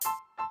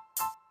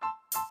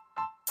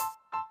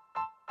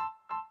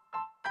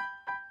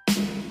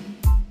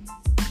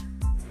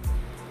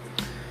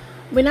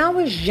When I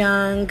was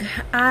young,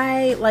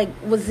 I like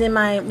was in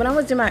my when I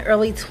was in my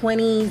early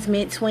 20s,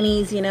 mid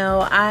 20s,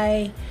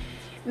 I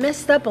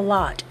messed up a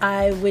lot.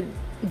 I would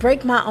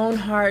break my own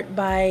heart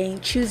by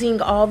choosing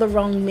all the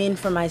wrong men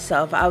for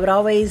myself. I would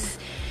always,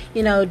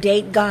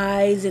 date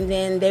guys, and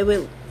then they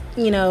would,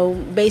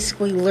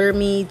 basically lure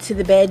me to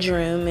the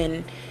bedroom,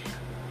 and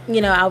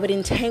I would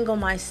entangle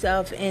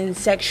myself in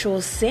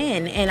sexual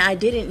sin, and I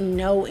didn't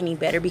know any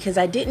better because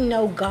I didn't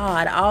know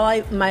God.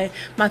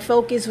 My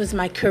focus was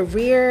my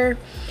career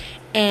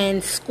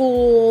and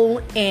school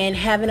and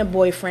having a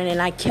boyfriend,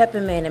 and I kept a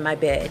man in my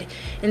bed.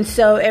 And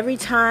so every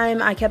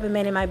time I kept a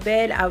man in my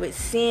bed, I would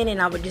sin,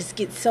 and I would just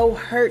get so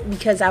hurt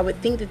because I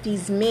would think that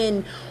these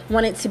men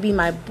wanted to be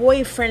my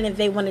boyfriend, if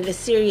they wanted a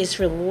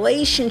serious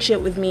relationship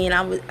with me,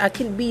 and it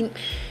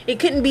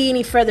couldn't be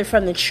any further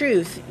from the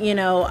truth.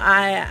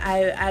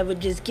 I would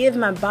just give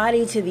my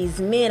body to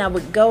these men. I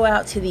would go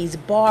out to these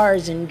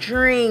bars and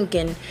drink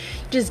and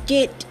just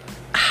get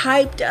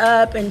hyped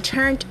up and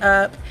turned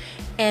up.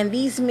 And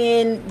these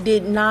men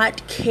did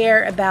not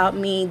care about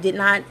me, did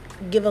not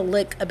give a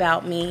lick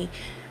about me.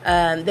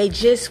 They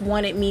just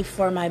wanted me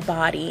for my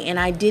body, and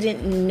I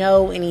didn't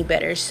know any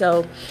better.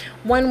 So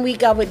one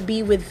week I would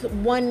be with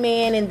one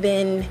man, and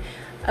then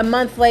a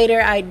month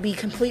later I'd be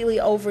completely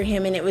over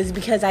him, and it was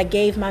because I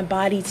gave my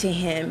body to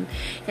him.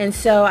 And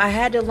so I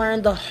had to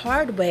learn the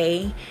hard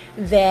way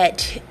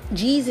that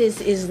Jesus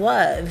is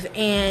love,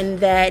 and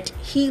that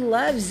he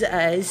loves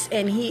us,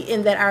 and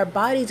that our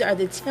bodies are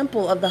the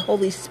temple of the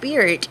Holy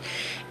Spirit,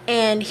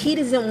 and he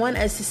doesn't want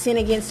us to sin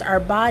against our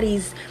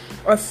bodies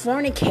or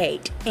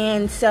fornicate.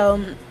 And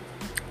so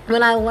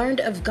when I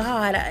learned of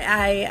God,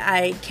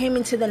 I came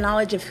into the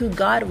knowledge of who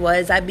God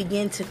was. I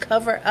began to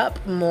cover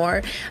up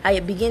more. I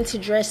began to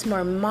dress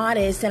more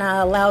modest, and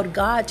I allowed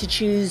God to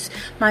choose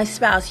my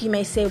spouse. You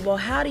may say, well,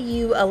 how do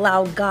you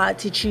allow God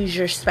to choose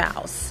your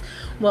spouse?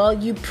 Well,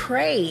 you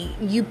pray.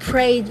 You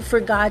prayed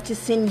for God to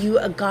send you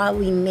a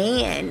godly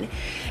man.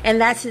 And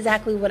that's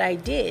exactly what I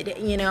did.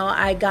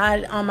 I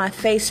got on my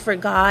face for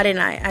God, and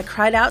I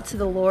cried out to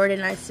the Lord,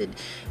 and I said,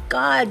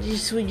 God,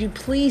 just would you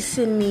please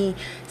send me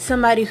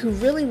somebody who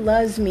really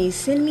loves me?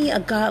 Send me a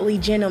godly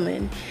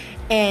gentleman.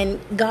 And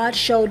God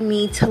showed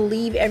me to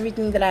leave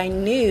everything that I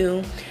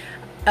knew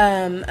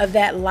of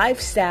that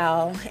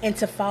lifestyle and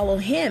to follow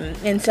him.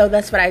 And so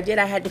that's what I did.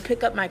 I had to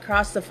pick up my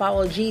cross to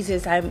follow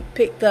Jesus. I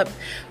packed up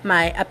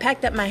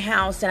my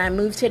house, and I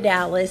moved to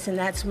Dallas, and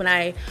that's when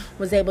I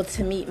was able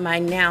to meet my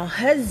now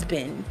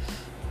husband.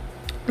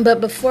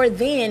 But before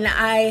then,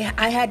 I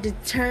had to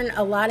turn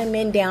a lot of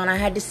men down. I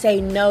had to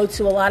say no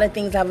to a lot of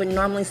things I would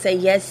normally say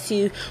yes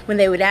to. When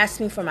they would ask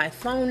me for my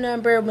phone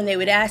number, when they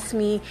would ask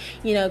me,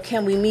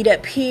 can we meet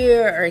up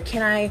here, or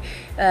can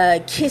I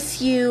kiss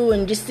you,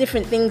 and just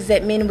different things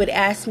that men would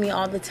ask me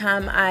all the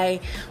time.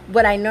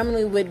 What I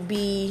normally would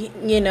be,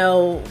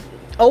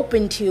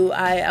 open to,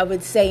 I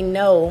would say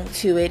no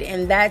to it.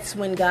 And that's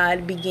when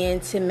God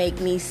began to make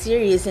me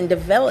serious and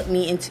develop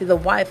me into the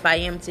wife I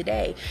am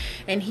today.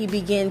 And he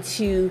began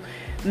to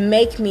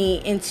make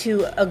me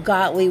into a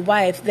godly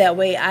wife. That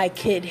way I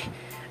could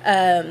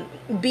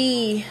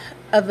be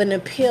of an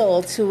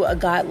appeal to a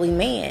godly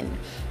man.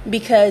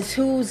 Because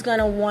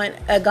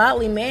a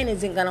godly man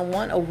isn't going to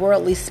want a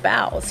worldly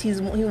spouse. He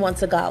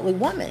wants a godly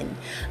woman.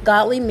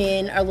 Godly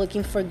men are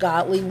looking for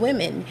godly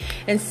women.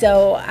 And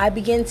so I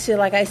began to,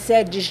 like I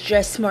said, just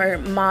dress more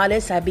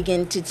modest. I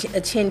began to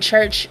attend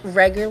church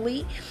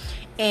regularly.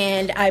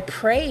 And I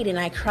prayed and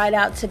I cried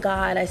out to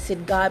God. I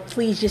said, God,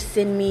 please just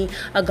send me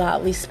a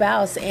godly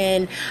spouse.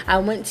 And I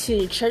went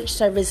to church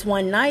service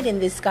one night, and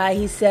this guy,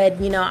 he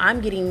said, I'm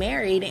getting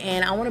married,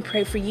 and I want to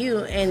pray for you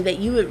and that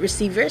you would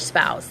receive your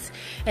spouse.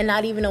 And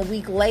not even a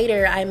week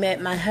later, I met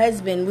my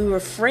husband. We were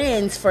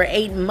friends for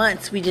 8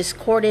 months. We just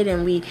courted,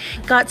 and we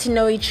got to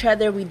know each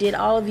other. We did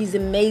all of these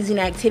amazing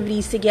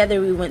activities together.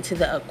 We went to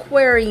the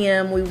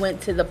aquarium. We went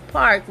to the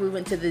park. We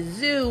went to the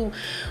zoo.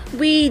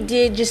 We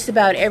did just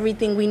about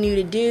everything we knew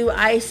to do.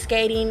 Ice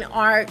skating,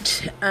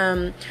 art.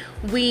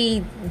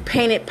 We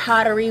painted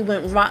pottery,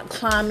 went rock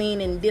climbing,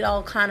 and did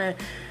all kind of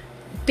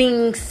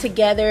things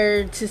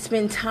together to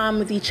spend time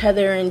with each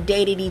other, and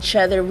dated each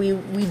other.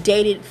 We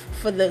dated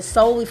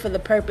solely for the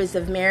purpose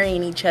of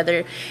marrying each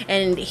other.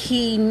 And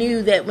he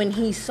knew that when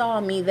he saw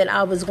me that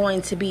I was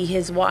going to be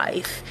his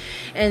wife.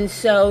 And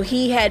so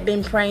he had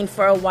been praying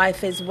for a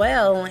wife as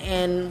well.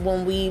 And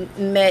when we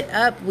met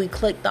up, we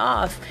clicked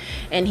off,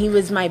 and he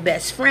was my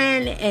best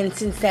friend. And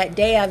since that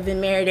day, I've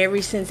been married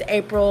ever since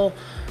April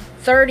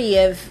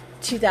 30th,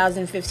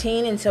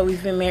 2015, and so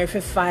we've been married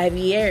for 5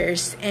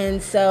 years.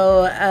 And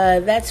so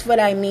that's what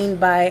I mean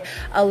by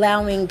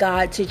allowing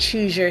God to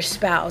choose your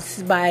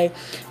spouse, by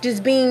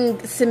just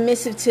being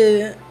submissive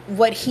to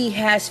what he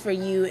has for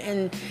you,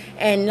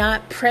 and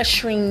not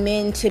pressuring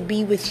men to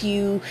be with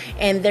you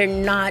and they're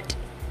not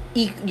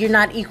you're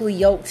not equally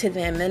yoked to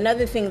them.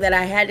 Another thing that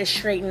I had to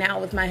straighten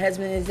out with my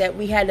husband is that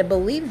we had to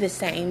believe the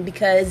same,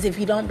 because if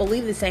you don't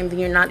believe the same, then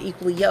you're not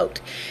equally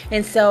yoked.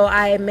 And so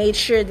I made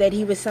sure that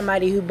he was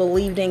somebody who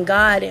believed in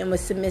God and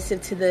was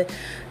submissive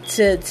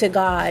to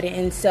God.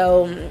 And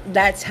so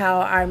that's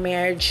how our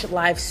marriage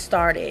life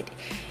started.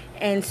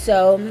 And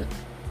so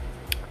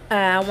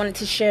I wanted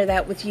to share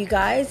that with you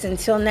guys.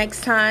 Until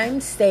next time,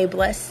 stay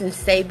blessed and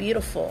stay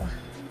beautiful.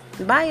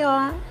 Bye,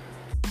 y'all.